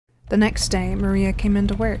The next day, Maria came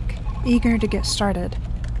into work, eager to get started.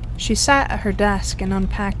 She sat at her desk and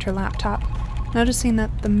unpacked her laptop, noticing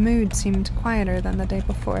that the mood seemed quieter than the day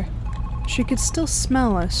before. She could still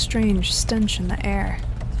smell a strange stench in the air.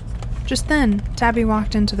 Just then, Tabby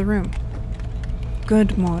walked into the room.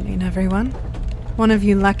 "Good morning, everyone. One of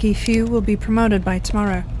you lucky few will be promoted by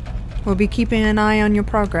tomorrow. We'll be keeping an eye on your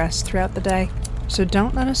progress throughout the day, so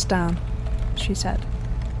don't let us down," she said.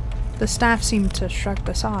 The staff seemed to shrug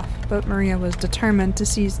this off, but Maria was determined to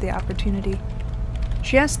seize the opportunity.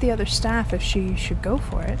 She asked the other staff if she should go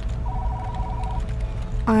for it.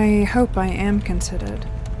 "I hope I am considered.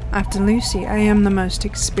 After Lucy, I am the most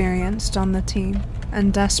experienced on the team,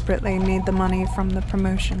 and desperately need the money from the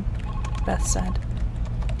promotion," Beth said.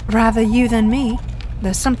 "Rather you than me.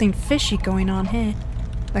 There's something fishy going on here.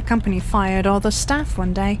 The company fired all the staff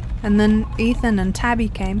one day, and then Ethan and Tabby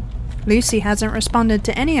came. Lucy hasn't responded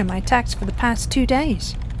to any of my texts for the past 2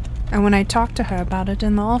 days. And when I talk to her about it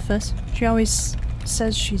in the office, she always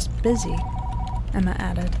says she's busy," Emma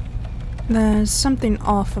added. "There's something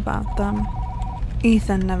off about them.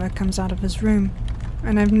 Ethan never comes out of his room,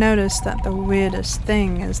 and I've noticed that the weirdest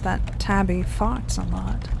thing is that Tabby farts a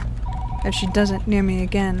lot. If she does it near me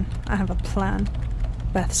again, I have a plan,"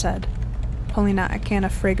 Beth said, pulling out a can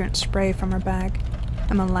of fragrant spray from her bag.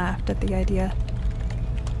 Emma laughed at the idea.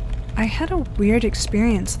 "I had a weird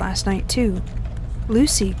experience last night, too.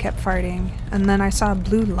 Lucy kept farting, and then I saw a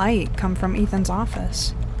blue light come from Ethan's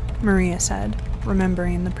office," Maria said,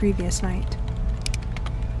 remembering the previous night.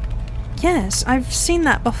 "Yes, I've seen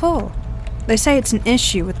that before. They say it's an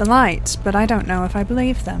issue with the lights, but I don't know if I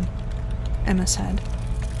believe them," Emma said.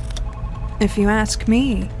 "If you ask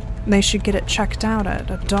me, they should get it checked out at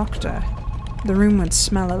a doctor. The room would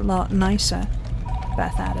smell a lot nicer,"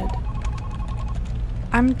 Beth added.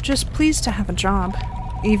 "I'm just pleased to have a job,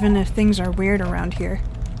 even if things are weird around here,"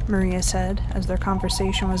 Maria said, as their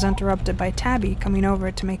conversation was interrupted by Tabby coming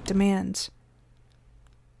over to make demands.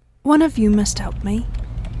 "One of you must help me.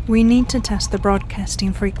 We need to test the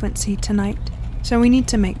broadcasting frequency tonight, so we need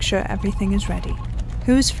to make sure everything is ready.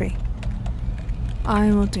 Who's free?"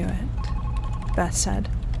 "I will do it," Beth said.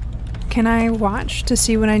 "Can I watch to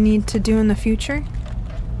see what I need to do in the future?"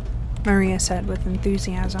 Maria said with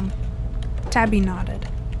enthusiasm. Tabby nodded.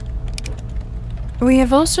 "We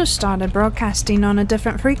have also started broadcasting on a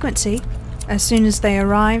different frequency, as soon as they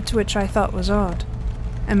arrived, which I thought was odd,"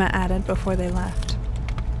 Emma added before they left.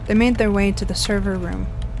 They made their way to the server room.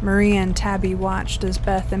 Maria and Tabby watched as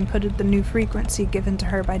Beth inputted the new frequency given to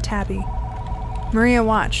her by Tabby. Maria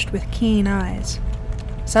watched with keen eyes.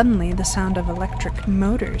 Suddenly, the sound of electric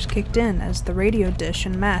motors kicked in as the radio dish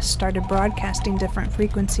and mast started broadcasting different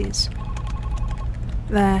frequencies.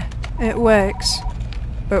 "There, it works.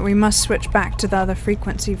 But we must switch back to the other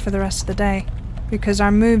frequency for the rest of the day, because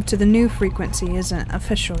our move to the new frequency isn't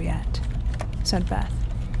official yet," said Beth.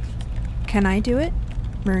 "Can I do it?"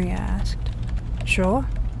 Maria asked. "Sure.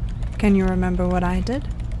 Can you remember what I did?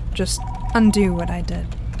 Just undo what I did,"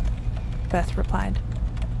 Beth replied.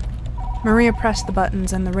 Maria pressed the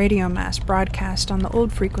buttons and the radio mast broadcast on the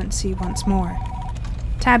old frequency once more.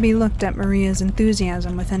 Tabby looked at Maria's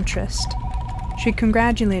enthusiasm with interest. She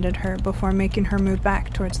congratulated her before making her move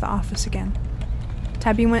back towards the office again.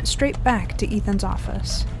 Tabby went straight back to Ethan's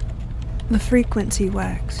office. "The frequency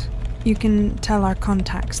works. You can tell our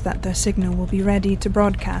contacts that the signal will be ready to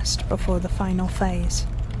broadcast before the final phase,"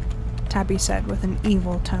 Tabby said with an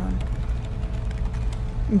evil tone.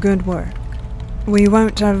 "Good work. We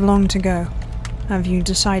won't have long to go. Have you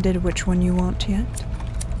decided which one you want yet?"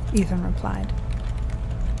 Ethan replied.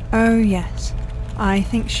 "Oh yes. I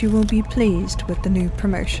think she will be pleased with the new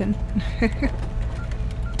promotion."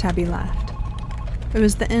 Tabby laughed. It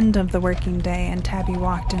was the end of the working day, and Tabby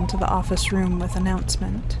walked into the office room with an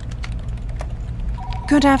announcement.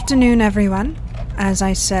 "Good afternoon, everyone. As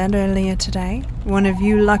I said earlier today, one of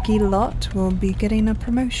you lucky lot will be getting a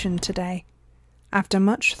promotion today. After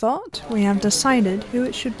much thought, we have decided who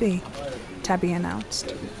it should be," Tabby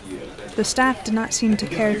announced. The staff did not seem to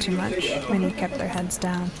care too much. Many kept their heads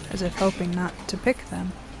down, as if hoping not to pick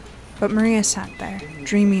them. But Maria sat there,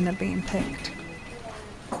 dreaming of being picked.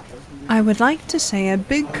 "I would like to say a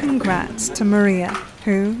big congrats to Maria,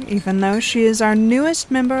 who, even though she is our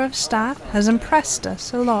newest member of staff, has impressed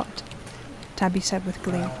us a lot," Tabby said with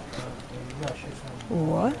glee.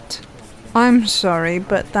 "What? I'm sorry,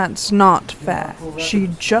 but that's not fair. She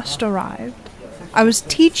just arrived. I was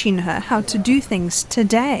teaching her how to do things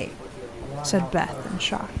today," said Beth in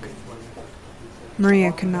shock.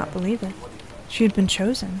 Maria could not believe it. She had been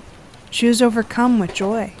chosen. She was overcome with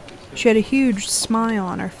joy. She had a huge smile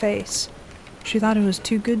on her face. She thought it was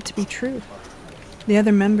too good to be true. The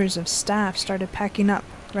other members of staff started packing up,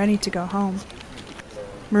 ready to go home.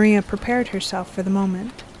 Maria prepared herself for the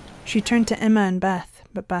moment. She turned to Emma and Beth,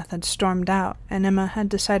 but Beth had stormed out, and Emma had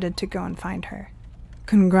decided to go and find her.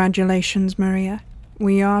 "Congratulations, Maria.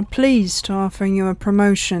 We are pleased to offer you a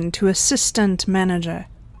promotion to assistant manager.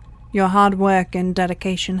 Your hard work and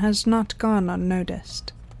dedication has not gone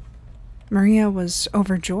unnoticed." Maria was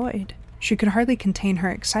overjoyed. She could hardly contain her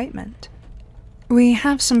excitement. "We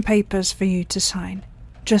have some papers for you to sign,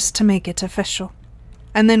 just to make it official,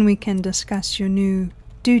 and then we can discuss your new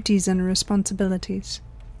duties and responsibilities."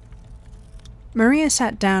 Maria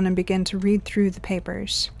sat down and began to read through the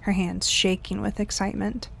papers, her hands shaking with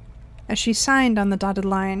excitement. As she signed on the dotted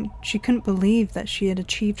line, she couldn't believe that she had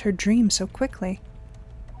achieved her dream so quickly.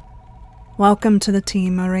 "Welcome to the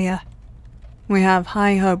team, Maria. We have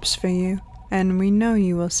high hopes for you, and we know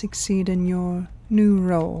you will succeed in your new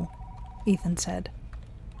role," Ethan said.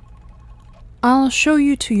 "I'll show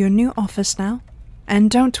you to your new office now, and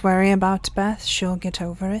don't worry about Beth, she'll get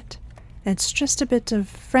over it. It's just a bit of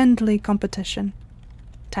friendly competition,"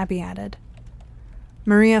 Tabby added.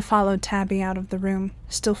 Maria followed Tabby out of the room,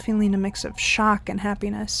 still feeling a mix of shock and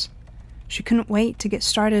happiness. She couldn't wait to get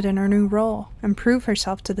started in her new role and prove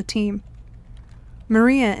herself to the team.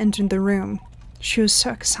 Maria entered the room. She was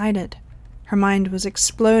so excited. Her mind was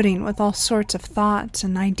exploding with all sorts of thoughts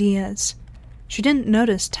and ideas. She didn't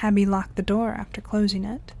notice Tabby lock the door after closing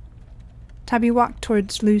it. Tabby walked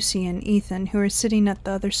towards Lucy and Ethan, who were sitting at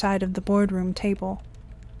the other side of the boardroom table.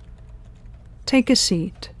 "Take a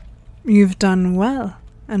seat. You've done well,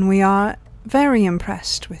 and we are very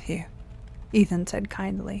impressed with you," Ethan said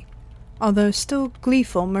kindly. Although still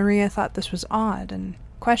gleeful, Maria thought this was odd and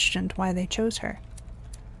questioned why they chose her.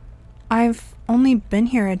 "I've only been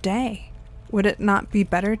here a day. Would it not be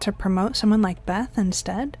better to promote someone like Beth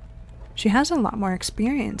instead? She has a lot more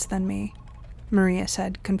experience than me," Maria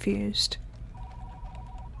said, confused.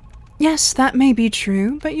 "Yes, that may be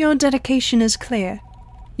true, but your dedication is clear.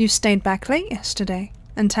 You stayed back late yesterday,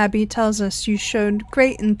 and Tabby tells us you showed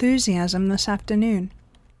great enthusiasm this afternoon,"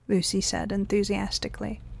 Lucy said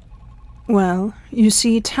enthusiastically. "Well, you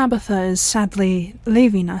see, Tabitha is sadly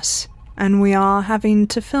leaving us, and we are having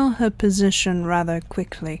to fill her position rather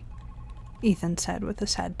quickly," Ethan said with a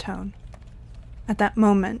sad tone. At that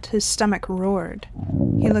moment, his stomach roared.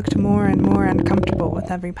 He looked more and more uncomfortable with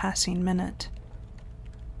every passing minute.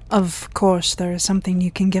 "Of course there is something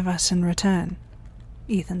you can give us in return,"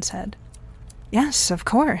 Ethan said. "Yes, of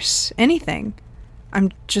course. Anything.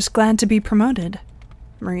 I'm just glad to be promoted,"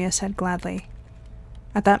 Maria said gladly.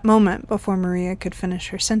 At that moment, before Maria could finish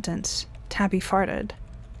her sentence, Tabby farted.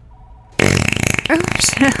 "Oops.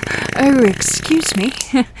 Oh, excuse me,"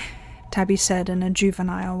 Tabby said in a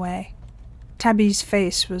juvenile way. Tabby's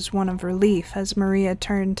face was one of relief as Maria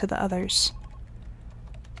turned to the others.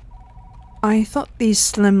 "I thought these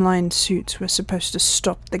slimline suits were supposed to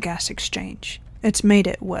stop the gas exchange. It's made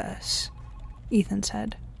it worse," Ethan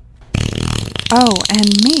said. "Oh,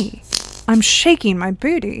 and me. I'm shaking my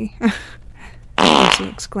booty," Lucy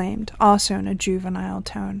exclaimed, also in a juvenile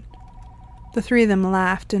tone. The three of them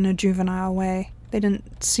laughed in a juvenile way. They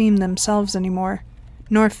didn't seem themselves anymore,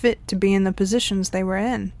 nor fit to be in the positions they were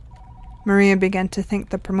in. Maria began to think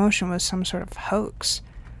the promotion was some sort of hoax,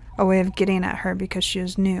 a way of getting at her because she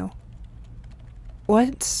was new.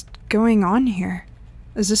 What's going on here?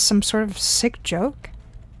 Is this some sort of sick joke?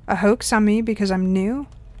 A hoax on me because I'm new?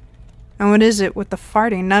 And what is it with the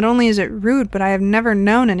farting? Not only is it rude, but I have never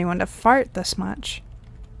known anyone to fart this much,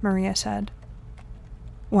 Maria said.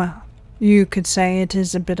 Well, you could say it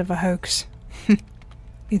is a bit of a hoax,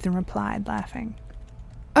 Ethan replied, laughing.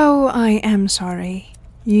 Oh, I am sorry.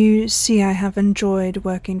 You see, I have enjoyed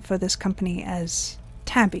working for this company as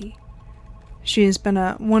Tabby. She has been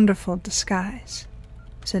a wonderful disguise,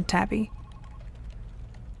 said Tabby.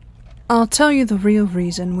 I'll tell you the real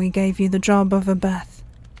reason we gave you the job over Beth.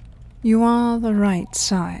 You are the right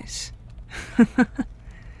size,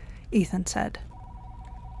 Ethan said.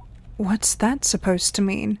 What's that supposed to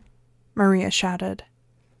mean? Maria shouted.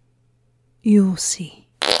 You'll see,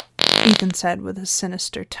 Ethan said with a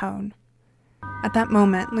sinister tone. At that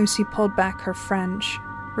moment, Lucy pulled back her fringe,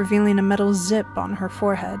 revealing a metal zip on her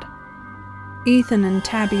forehead. Ethan and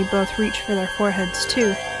Tabby both reached for their foreheads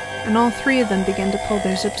too, and all three of them began to pull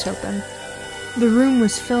their zips open. The room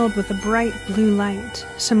was filled with a bright blue light,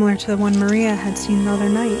 similar to the one Maria had seen the other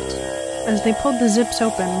night. As they pulled the zips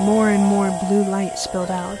open, more and more blue light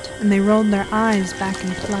spilled out, and they rolled their eyes back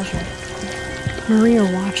in pleasure. Maria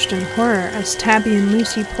watched in horror as Tabby and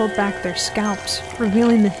Lucy pulled back their scalps,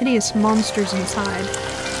 revealing the hideous monsters inside.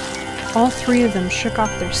 All three of them shook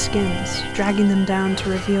off their skins, dragging them down to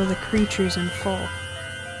reveal the creatures in full.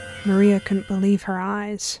 Maria couldn't believe her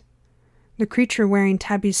eyes. The creature wearing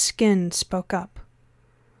Tabby's skin spoke up.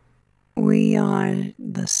 "We are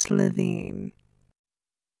the Slitheen."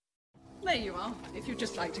 There you are, if you'd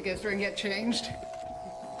just like to go through and get changed.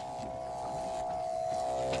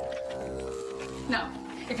 Now,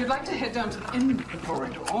 if you'd like to head down to the end of the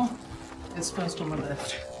corridor, it's first on the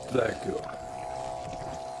left. Thank you.